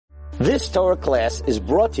This Torah class is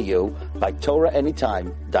brought to you by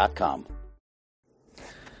TorahAnytime.com.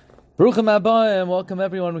 Baruchim Abayim, welcome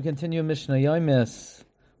everyone. We continue Mishnah Yomis.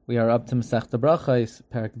 We are up to Masechta Brachos,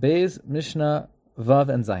 Perek Beis, Mishnah Vav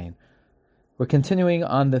and Zayin. We're continuing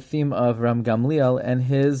on the theme of Ram Gamliel and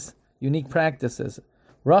his unique practices.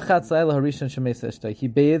 Rachatz Laila Harishon Shemeis Ishtay. He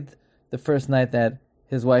bathed the first night that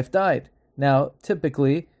his wife died. Now,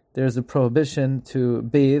 typically, there's a prohibition to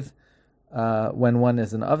bathe when one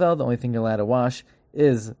is an Avel. The only thing you're allowed to wash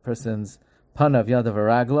is a person's Panav, Yadav, or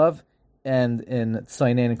Raglav. And in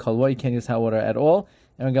Tzayin and Kalwa, you can't use hot water at all.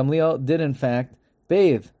 And Gamliel did, in fact,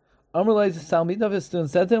 bathe. Amrullah Salmidav, his student,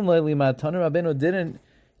 said to him, Rabbeinu, didn't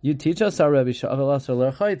you teach us, our Rebbe,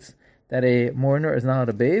 that a mourner is not allowed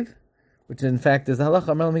to bathe? Which, in fact, is the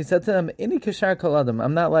halacha. He said to them, Ini kishar kol adam.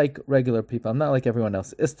 I'm not like regular people. I'm not like everyone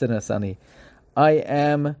else. Istinasani. I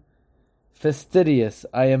am fastidious.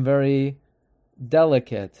 I am very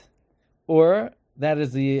delicate. Or, that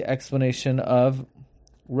is the explanation of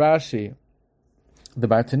Rashi. The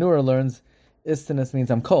Bartanura learns istinus means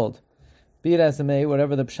I'm cold. Be it as it may,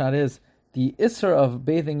 whatever the pshat is, the isser of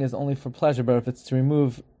bathing is only for pleasure, but if it's to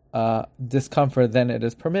remove discomfort, then it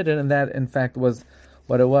is permitted, and that, in fact, was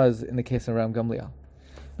what it was in the case of Ram Gamliel.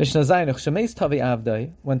 Mishnah Zayin, Shemeis Tavi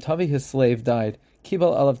Avdai, when Tavi, his slave, died,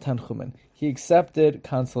 Kibal Alav Tanchumen, he accepted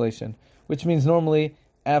consolation, which means normally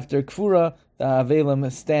after Kfura, the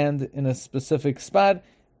Avelim stand in a specific spot,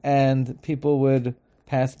 and people would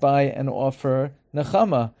pass by and offer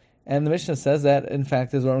Nechama. And the Mishnah says that, in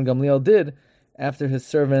fact, is what Ram Gamliel did after his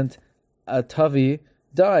servant Tavi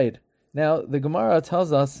died. Now, the Gemara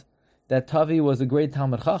tells us that Tavi was a great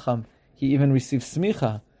Talmid Chacham. He even received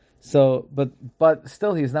smicha. So, but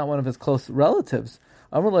still, he's not one of his close relatives.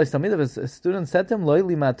 Amrullah Samidav, his student, said to him,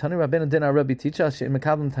 Loili Matani Rabbeinu din our Rebbe teach us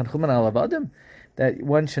that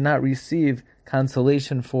one should not receive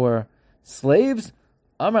consolation for slaves.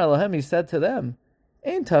 Amar Lahem, he said to them,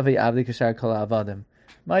 Ein Tavi Avdi Kashar Kol Avadim.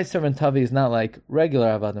 My servant Tavi is not like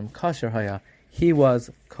regular Avadim. Kosher Haya. He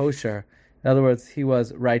was kosher. In other words, he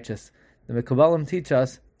was righteous. The Mekubalim teach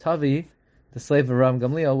us, Tavi, the slave of Ram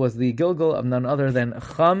Gamliel, was the Gilgal of none other than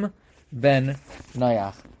Cham ben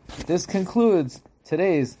Nayach. This concludes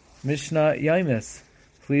today's Mishnah Yomis.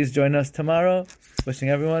 Please join us tomorrow. Wishing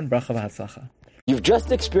everyone bracha v'hatzlacha. You've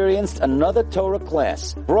just experienced another Torah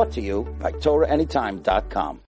class brought to you by TorahAnytime.com.